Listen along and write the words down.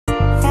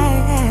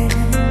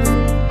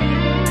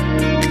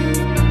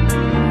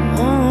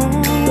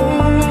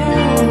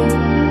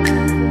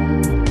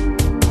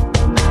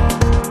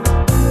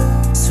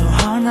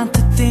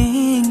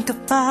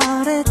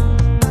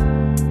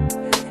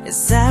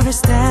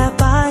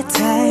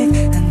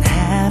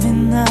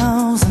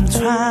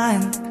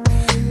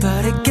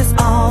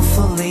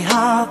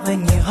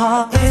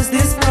heart is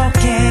this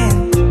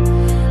broken.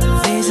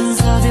 Visions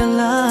of your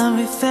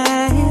lovely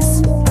face.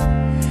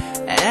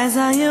 As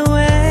I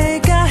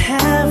awake, I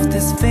have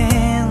this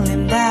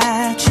feeling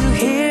that you're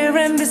here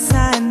and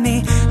beside me.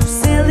 So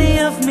silly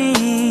of me,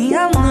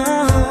 I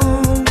know.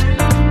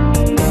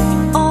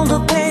 All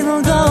the pain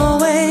will go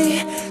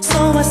away, so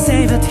I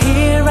say that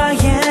here I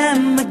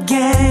am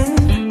again.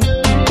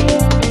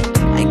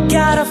 I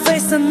gotta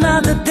face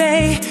another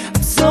day.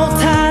 I'm so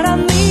tired, I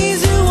need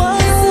you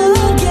once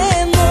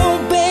again. Oh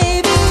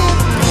baby,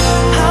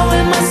 how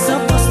am I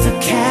supposed to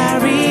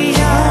carry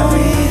on?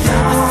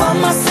 I found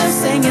myself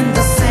singing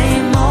the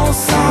same old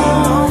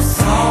song.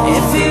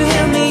 If you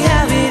hear me,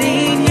 have it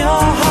in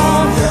your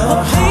heart. Oh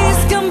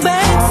please come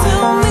back to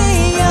me,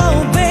 oh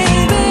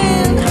baby.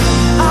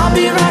 I'll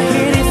be right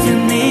here if you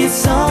need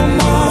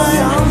someone.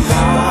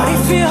 But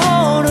if you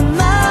hold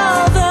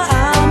another,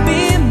 I'll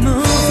be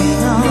moving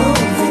on.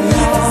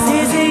 It's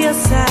easy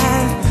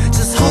aside,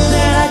 just hope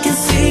that I can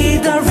see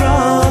the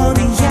road.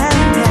 Yeah,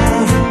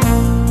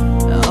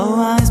 yeah.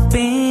 Oh, it's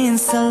been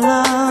so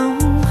long.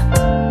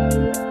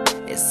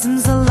 It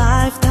seems a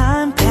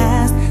lifetime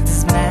passed.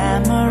 These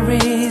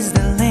memories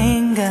that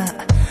linger.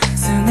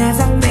 Soon as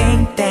I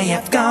think they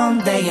have gone,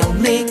 they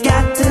only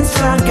gotten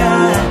stronger.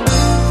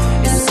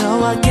 It's so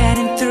hard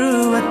getting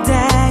through a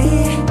day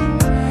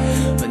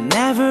when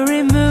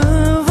every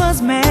move was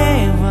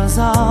made was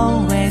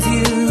always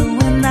you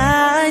and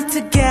I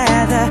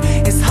together.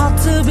 It's hard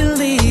to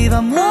believe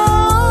I'm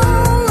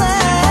lonely.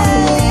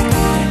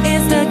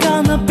 Is there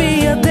gonna be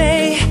a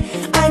day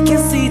I can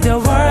see the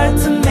world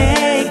to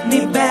make me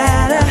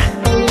better?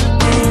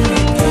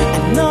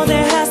 I know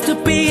there has to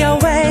be a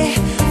way.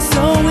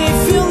 So if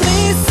you're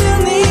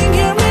listening,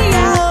 hear me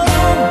out,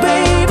 oh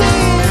baby.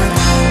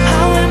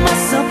 How am I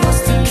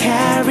supposed to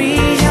carry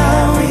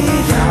on?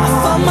 I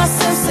found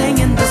myself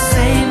singing the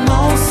same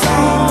old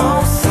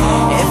song.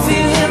 If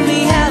you hear me,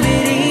 have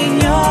it in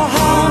your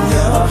heart.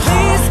 Oh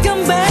please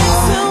come back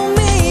to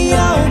me,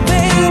 oh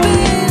baby.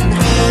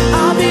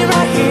 I'll be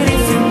right here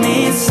if you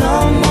need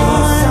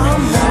someone.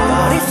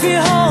 But if you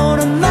hold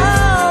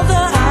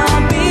another,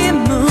 I'll be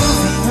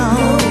moving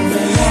on.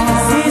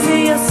 It's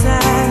easy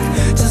aside,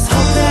 just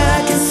hope that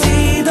I can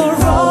see the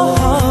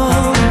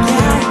road.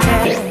 Yeah.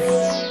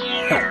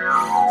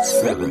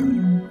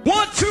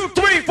 1, 2,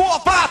 3, 4,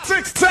 5,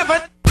 6,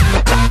 7.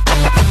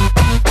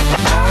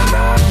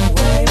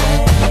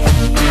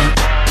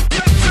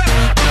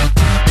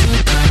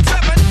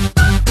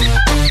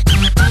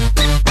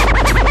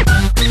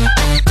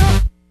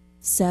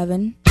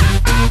 Seven.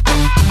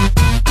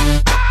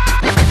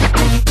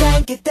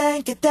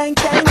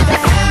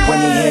 When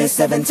you hear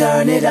seven,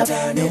 turn it up.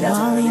 You're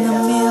one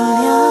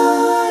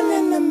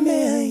in a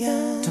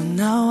million. Don't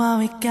know how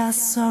it got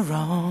so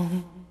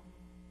wrong.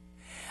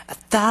 I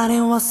thought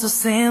it was so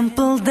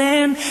simple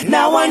then.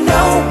 Now I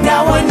know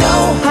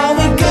how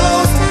it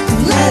goes.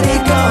 Let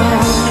it go.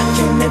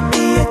 Give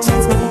me a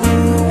chance.